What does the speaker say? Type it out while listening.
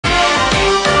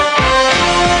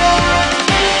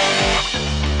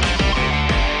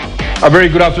A very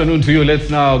good afternoon to you. Let's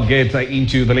now get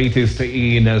into the latest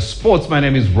in sports. My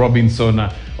name is Robinson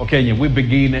Okenya. We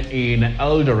begin in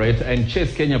Eldoret, and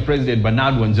Chess Kenya President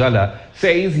Bernard Wanjala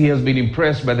says he has been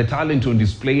impressed by the talent on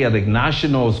display at the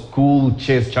National School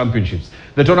Chess Championships.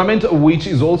 The tournament, which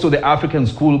is also the African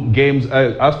School Games,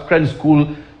 African School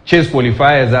Chess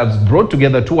Qualifiers, has brought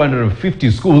together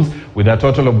 250 schools with a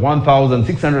total of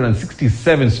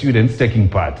 1,667 students taking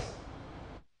part.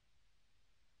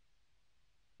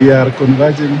 We are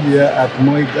converging here at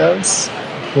Moi Girls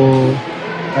for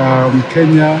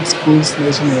Kenya Schools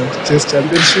National Chess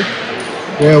Championship,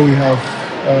 where we have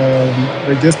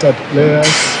registered players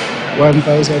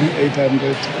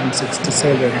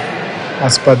 1,867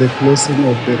 as per the closing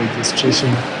of the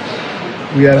registration.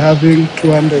 We are having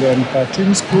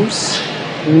 213 schools.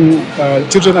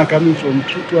 Children are coming from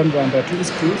 213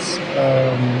 schools.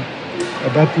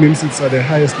 That means it's the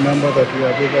highest number that we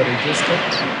have ever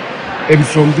registered. And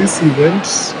from this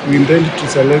event, we intend to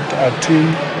select a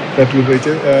team that will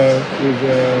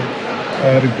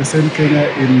represent Kenya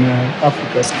in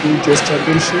Africa School Chess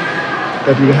Championship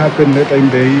that will happen later in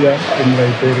the year in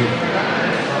Liberia.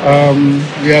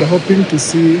 We are hoping to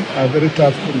see a very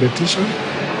tough competition.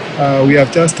 We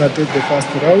have just started the first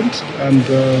round, and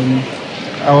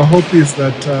our hope is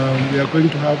that we are going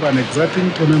to have an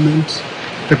exciting tournament.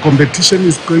 The competition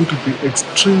is going to be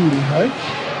extremely high,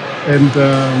 and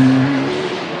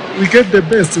we get the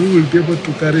best, we will be able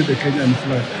to carry the Kenyan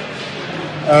flag.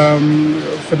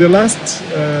 For the last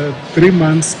 3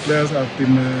 months, players have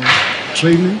been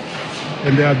training,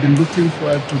 and they have been looking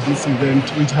forward to this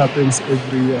event, which happens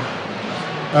every year.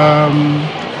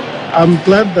 I'm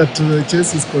glad that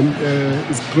chess is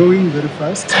growing very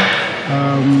fast.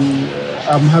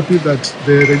 I'm happy that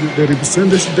the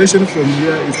representation from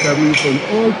here is coming from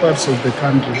all parts of the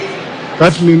country.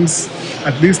 That means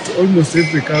at least almost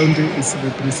every county is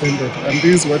represented, and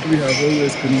this is what we have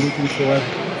always been looking forward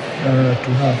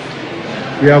to have.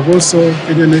 We have also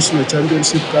Kenya National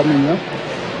Championship coming up.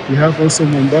 We have also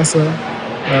Mombasa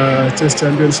Chess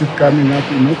Championship coming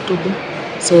up in October.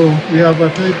 So we have a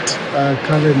tight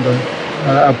calendar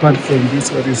apart from this,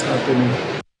 what is happening.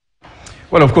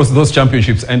 Well, of course, those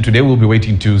championships end today. We'll be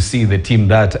waiting to see the team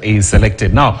that is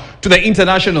selected. Now, to the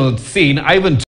international scene, Ivan